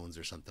Knucklebones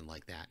or something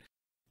like that.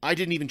 I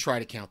didn't even try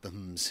to count the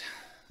hms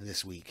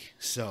this week,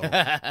 so...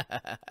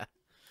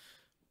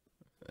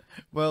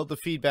 Well, the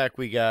feedback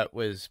we got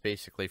was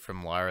basically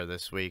from Lara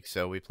this week,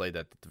 so we played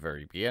that at the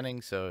very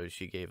beginning, so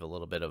she gave a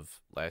little bit of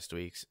last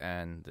week's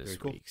and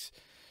this week's.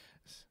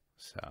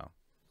 So,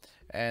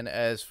 and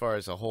as far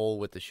as a whole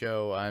with the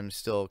show, I'm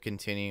still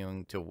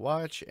continuing to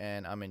watch,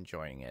 and I'm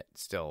enjoying it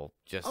still.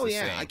 Just the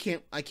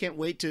same. I can't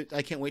wait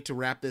to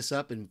wrap this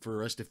up and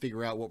for us to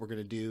figure out what we're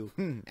gonna do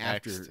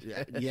after.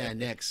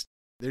 Next.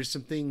 There's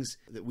some things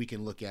that we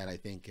can look at, I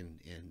think,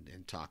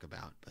 and talk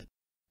about. But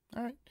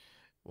all right.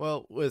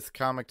 Well, with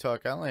Comic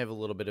Talk, I only have a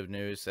little bit of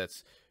news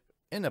that's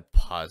in a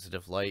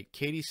positive light.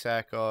 Katie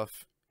Sackhoff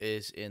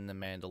is in The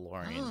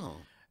Mandalorian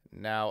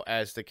now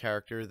as the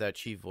character that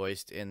she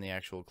voiced in the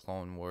actual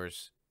Clone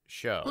Wars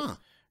show,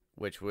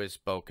 which was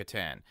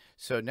Bo-Katan.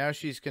 So now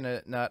she's going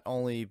to not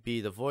only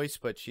be the voice,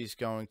 but she's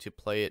going to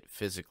play it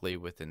physically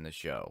within the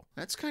show.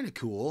 That's kind of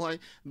cool.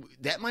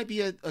 That might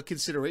be a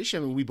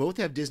consideration. I mean, we both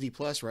have Disney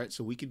Plus, right?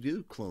 So we could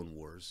do Clone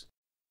Wars.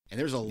 And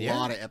there's a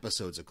lot of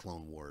episodes of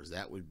Clone Wars.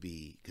 That would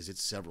be, because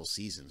it's several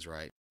seasons,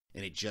 right?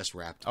 And it just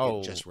wrapped up. Oh,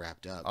 it just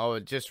wrapped up.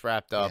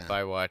 Yeah.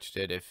 I watched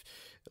it. If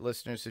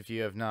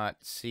you have not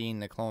seen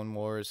the Clone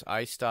Wars,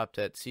 I stopped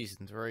at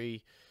season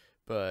 3,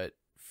 but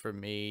for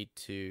me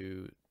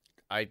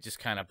I just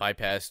kind of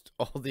bypassed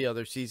all the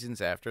other seasons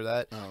after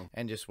that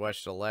and just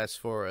watched the last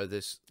 4 of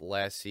this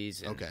last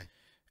season. Okay.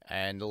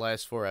 And the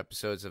last 4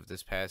 episodes of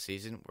this past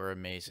season were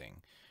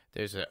amazing.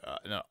 There's an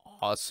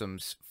awesome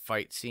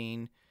fight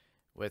scene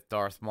with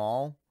Darth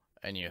Maul,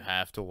 and you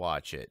have to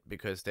watch it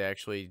because they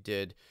actually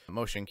did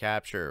motion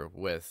capture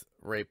with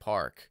Ray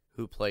Park,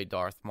 who played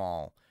Darth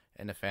Maul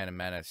in The Phantom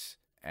Menace,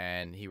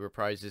 and he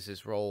reprises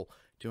his role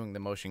doing the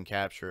motion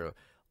capture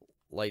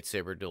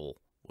lightsaber duel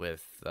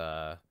with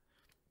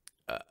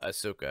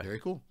Ahsoka. Very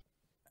cool.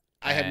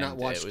 I have not and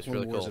watched it was Clone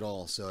really Wars cool. at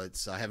all, so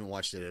I haven't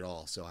watched it at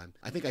all. So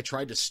I think I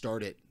tried to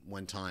start it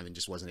one time and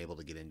just wasn't able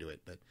to get into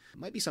it, but it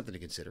might be something to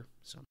consider.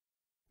 So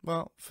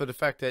Well, for the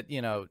fact that,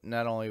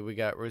 not only we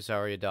got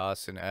Rosario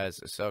Dawson as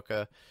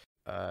Ahsoka,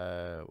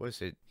 what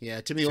is it?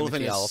 yeah, Timothy Timothy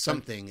Olyphant is Olyphant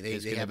something.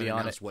 is They gonna haven't be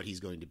on announced it. what he's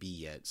going to be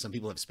yet. Some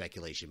people have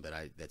speculation, but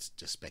that's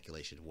just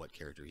speculation of what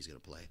character he's going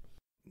to play.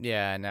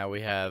 Yeah, now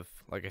we have,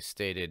 like I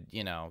stated,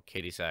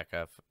 Katie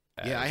Sackhoff.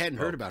 Yeah, I hadn't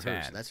heard about her,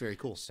 so Bo-Katan. that's very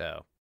cool.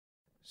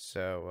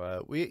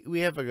 So we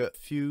have a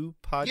few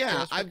podcasts.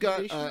 Yeah,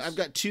 I've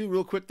got two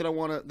real quick that I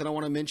want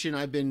to mention.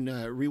 I've been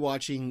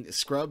rewatching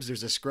Scrubs.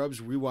 There's a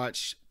Scrubs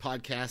rewatch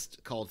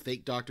podcast called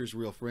Fake Doctors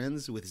Real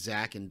Friends with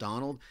Zach and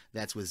Donald.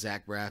 That's with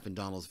Zach Braff and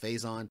Donald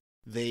Faison.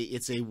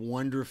 It's a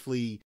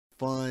wonderfully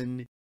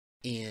fun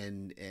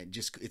and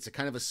just it's a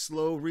kind of a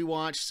slow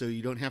rewatch, so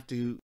you don't have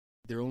to.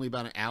 They're only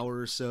about an hour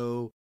or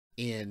so,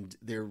 and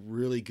they're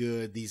really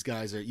good.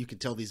 You can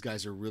tell these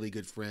guys are really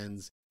good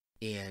friends,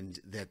 and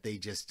that they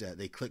just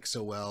they click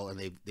so well,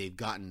 and they've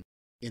gotten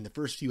in the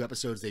first few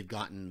episodes they've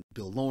gotten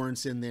Bill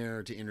Lawrence in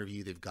there to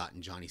interview. They've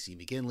gotten Johnny C.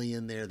 McGinley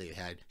in there. They've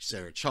had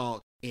Sarah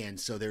Chalk, and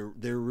so they're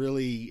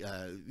really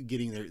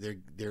getting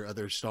their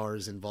other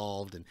stars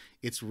involved, and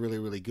it's really,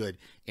 really good.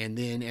 And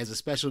then as a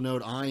special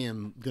note, I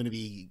am going to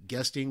be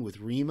guesting with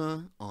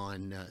Rima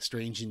on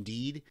Strange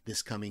Indeed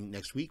this coming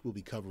next week. We'll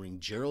be covering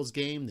Gerald's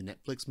Game, the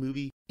Netflix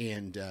movie,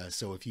 and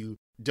so if you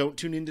don't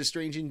tune into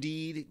Strange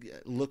Indeed,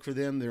 look for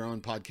them. They're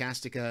on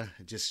Podcastica.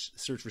 Just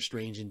search for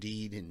Strange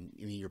Indeed in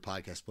any of your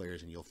podcast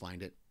players and you'll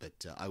find it.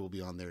 But I will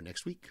be on there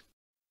next week.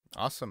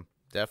 Awesome.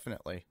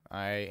 Definitely.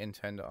 I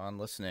intend on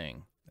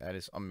listening. That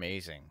is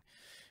amazing.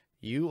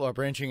 You are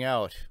branching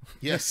out.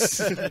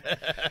 Yes.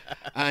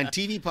 On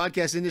TV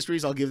Podcast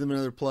Industries, I'll give them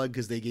another plug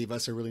because they gave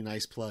us a really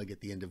nice plug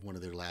at the end of one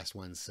of their last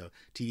ones. So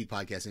TV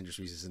Podcast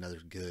Industries is another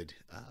good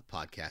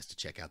podcast to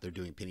check out. They're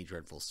doing Penny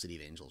Dreadful City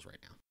of Angels right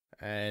now.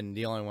 And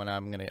the only one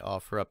I'm going to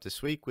offer up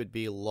this week would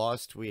be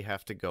Lost We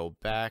Have to Go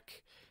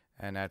Back.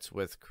 And that's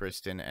with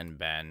Kristen and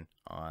Ben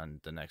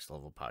on the Next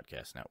Level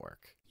Podcast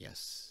Network.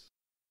 Yes.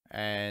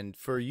 And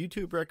for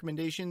YouTube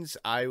recommendations,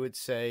 I would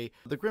say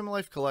the Grim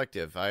Life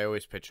Collective. I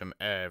always pitch them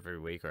every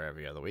week or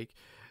every other week.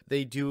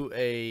 They do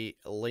a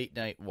late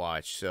night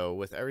watch. So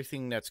with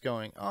everything that's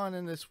going on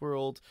in this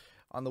world,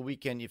 on the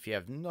weekend, if you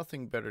have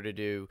nothing better to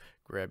do,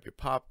 grab your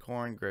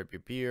popcorn, grab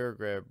your beer,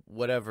 grab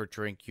whatever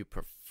drink you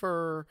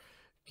prefer.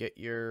 Get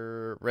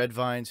your red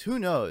vines. Who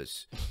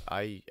knows?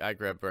 I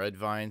grab red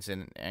vines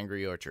and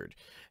Angry Orchard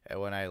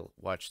when I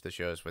watch the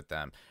shows with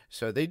them.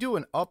 So they do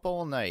an up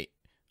all night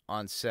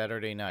on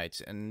Saturday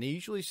nights, and they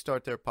usually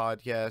start their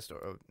podcast,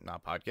 or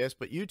not podcast,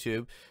 but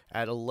YouTube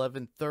at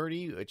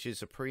 11:30, which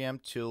is a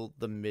preempt till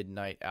the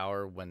midnight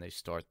hour when they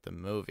start the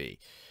movie.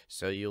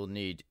 So you'll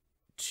need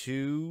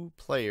 2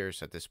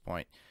 players at this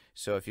point.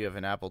 So if you have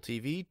an Apple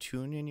TV,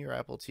 tune in your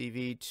Apple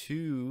TV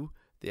to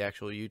the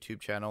actual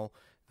YouTube channel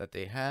that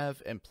they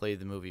have and play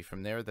the movie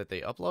from there that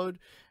they upload,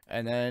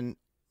 and then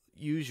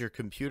use your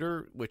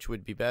computer, which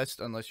would be best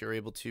unless you're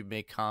able to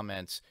make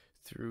comments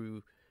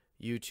through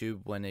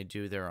YouTube when they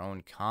do their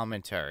own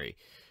commentary.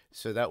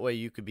 So that way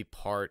you could be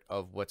part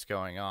of what's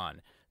going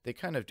on. They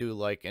kind of do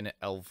like an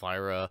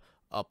Elvira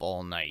up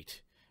all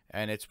night,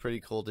 and it's pretty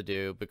cool to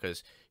do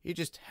because you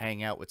just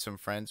hang out with some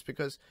friends,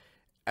 because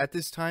at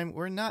this time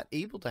we're not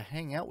able to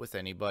hang out with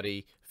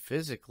anybody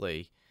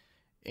physically.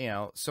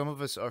 Some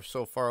of us are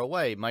so far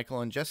away.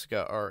 Michael and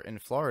Jessica are in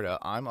Florida.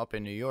 I'm up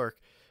in New York.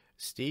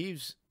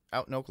 Steve's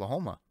out in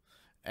Oklahoma.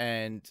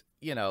 And,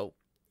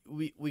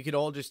 we could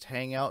all just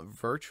hang out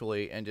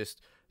virtually and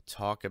just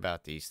talk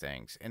about these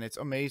things. And it's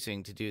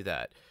amazing to do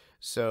that.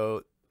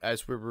 So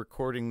as we're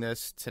recording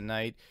this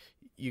tonight,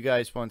 you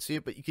guys won't see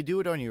it, but you could do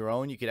it on your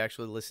own. You could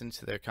actually listen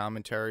to their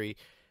commentary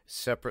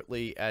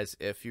separately as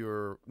if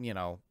you're,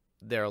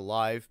 there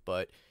live.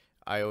 But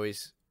I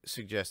always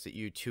suggest that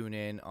you tune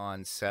in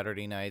on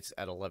Saturday nights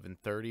at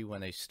 11:30 when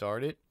they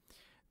start it.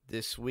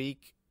 This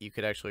week, you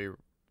could actually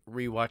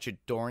rewatch it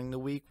during the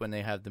week when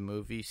they have the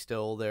movie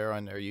still there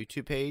on their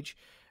YouTube page,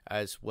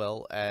 as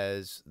well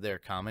as their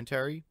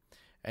commentary,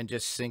 and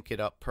just sync it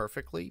up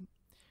perfectly.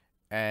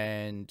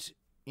 And,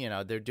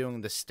 they're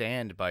doing The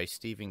Stand by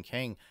Stephen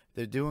King.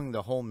 They're doing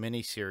the whole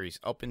miniseries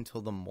up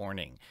until the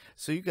morning.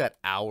 So you got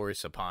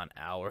hours upon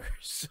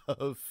hours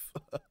of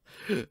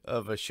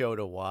a show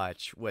to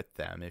watch with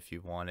them if you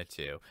wanted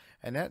to.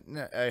 And that,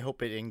 I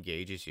hope it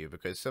engages you,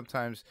 because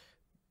sometimes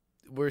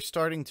we're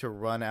starting to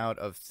run out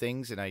of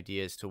things and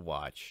ideas to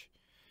watch.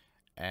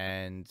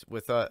 And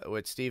with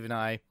Steve and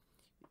I,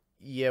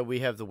 yeah, we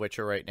have The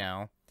Witcher right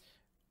now.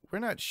 We're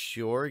not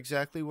sure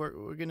exactly what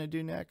we're going to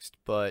do next,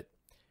 but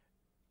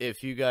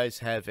if you guys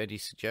have any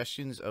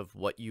suggestions of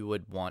what you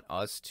would want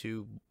us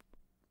to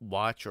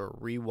watch or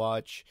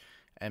rewatch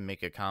and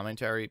make a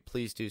commentary,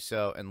 please do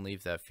so and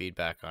leave that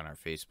feedback on our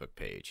Facebook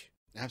page.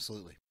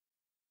 Absolutely.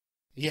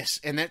 Yes,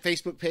 and that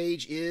Facebook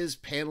page is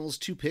Panels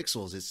to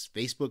Pixels. It's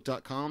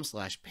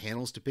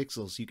facebook.com/Panels to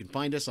Pixels. You can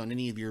find us on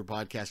any of your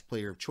podcast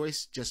player of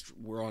choice.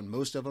 We're on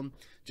most of them.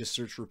 Just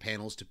search for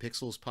Panels to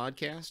Pixels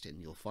podcast and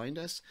you'll find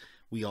us.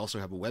 We also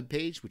have a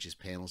webpage, which is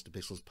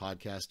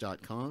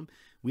panelstopixelspodcast.com.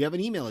 We have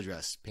an email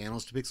address,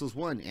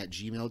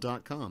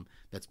 panelstopixels1@gmail.com.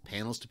 That's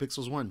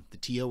panelstopixels1. The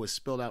TO is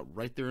spelled out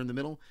right there in the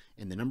middle,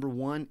 and the number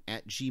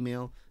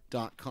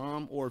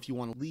 1@gmail.com. Or if you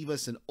want to leave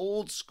us an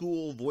old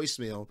school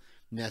voicemail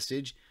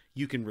message,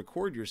 you can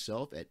record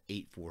yourself at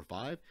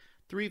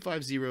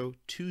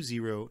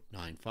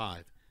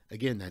 845-350-2095.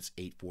 Again, that's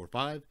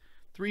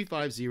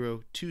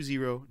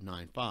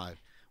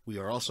 845-350-2095. We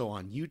are also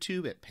on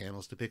YouTube at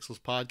Panels to Pixels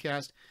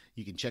Podcast.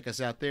 You can check us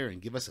out there and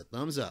give us a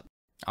thumbs up.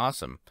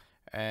 Awesome.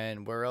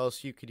 And where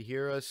else you could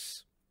hear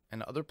us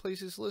and other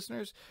places,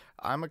 listeners?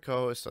 I'm a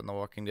co-host on the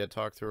Walking Dead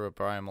Talk Through with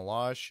Brian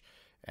Malash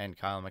and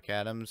Kyle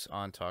McAdams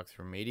on Talk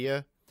Through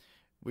Media.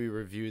 We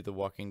review The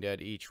Walking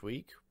Dead each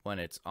week when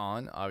it's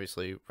on.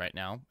 Obviously, right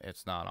now,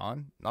 it's not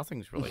on.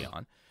 Nothing's really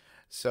on.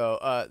 So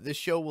this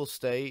show will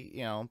stay,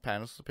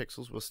 Panels to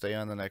Pixels will stay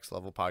on the Next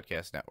Level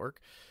Podcast Network.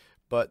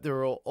 But there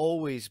will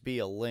always be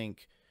a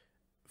link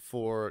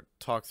for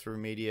Talk Through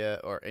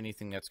Media or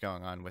anything that's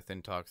going on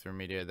within Talk Through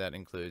Media. That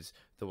includes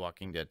The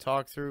Walking Dead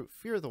Talk Through,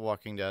 Fear the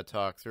Walking Dead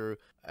Talk Through,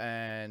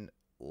 and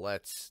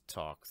Let's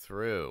Talk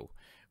Through,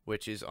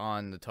 which is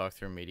on the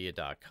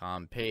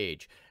talkthroughmedia.com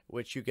page,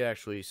 which you can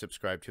actually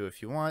subscribe to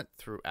if you want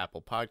through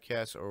Apple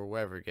Podcasts or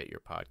wherever you get your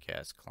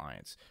podcast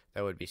clients.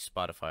 That would be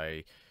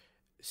Spotify,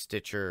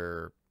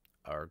 Stitcher,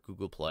 or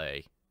Google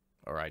Play,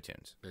 or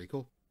iTunes. Very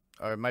cool.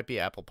 Or it might be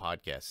Apple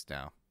Podcasts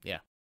now. Yeah.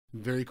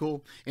 Very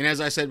cool. And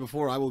as I said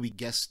before, I will be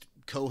guest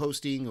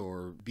co-hosting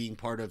or being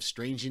part of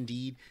Strange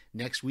Indeed.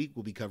 Next week,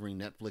 we'll be covering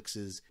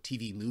Netflix's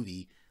TV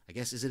movie. I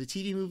guess, is it a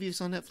TV movie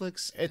that's on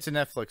Netflix? It's a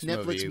Netflix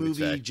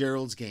movie,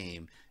 Gerald's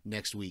Game,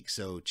 next week.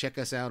 So check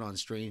us out on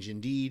Strange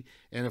Indeed.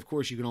 And, of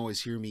course, you can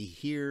always hear me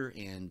here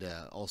and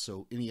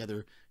also any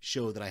other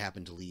show that I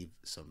happen to leave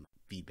some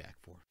feedback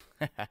for.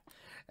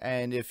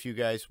 And if you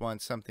guys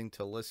want something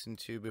to listen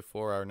to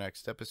before our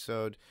next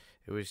episode,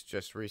 it was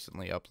just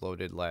recently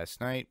uploaded last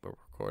night. We're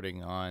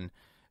recording on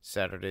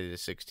Saturday the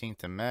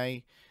 16th of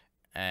May.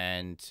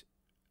 And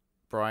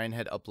Brian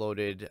had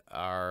uploaded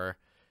our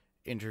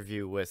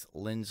interview with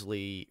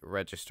Lindsley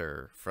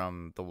Register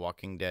from The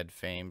Walking Dead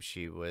fame.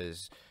 She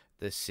was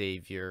the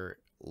savior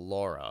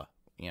Laura.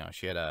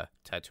 She had a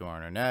tattoo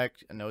on her neck,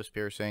 a nose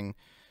piercing,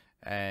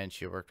 and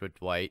she worked with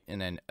Dwight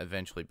and then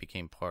eventually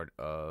became part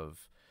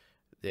of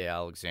the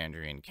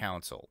Alexandrian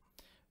Council.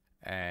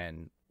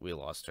 And we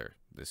lost her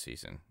this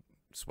season.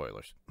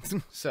 Spoilers.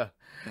 So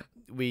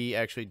we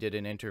actually did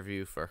an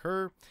interview for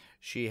her.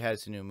 She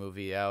has a new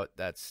movie out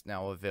that's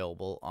now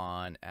available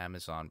on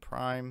Amazon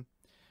Prime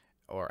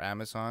or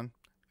Amazon,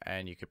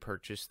 and you could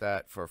purchase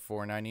that for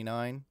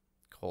 $4.99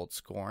 called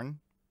Scorn.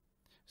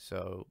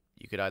 So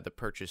you could either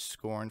purchase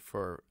Scorn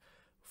for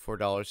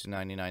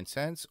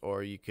 $4.99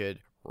 or you could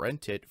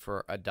rent it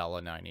for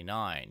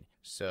 $1.99.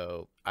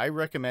 So I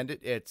recommend it.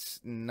 It's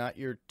not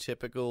your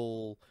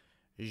typical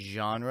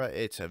genre.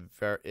 It's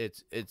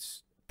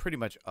pretty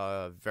much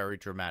a very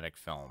dramatic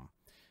film,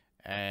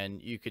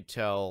 and you could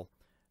tell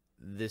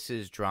this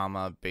is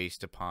drama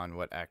based upon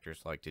what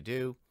actors like to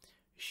do.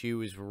 She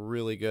was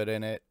really good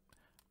in it.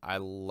 I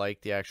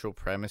like the actual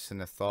premise and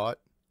the thought,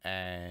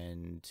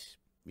 and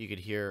you could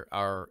hear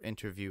our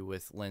interview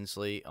with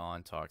Lindsley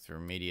on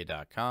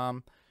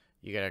talkthroughmedia.com.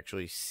 You could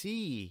actually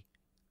see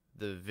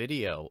the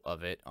video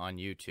of it on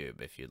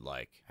YouTube if you'd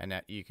like, and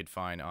that you could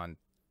find on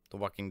The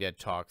Walking Dead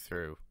Talk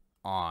Through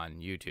on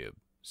YouTube.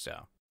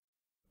 So,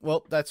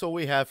 well, that's all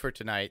we have for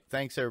tonight.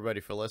 Thanks everybody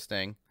for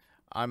listening.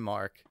 I'm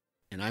Mark.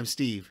 And I'm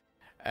Steve.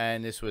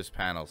 And this was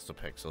Panels to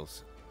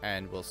Pixels.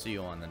 And we'll see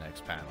you on the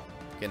next panel.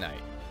 Good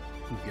night.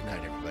 Good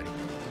night, everybody.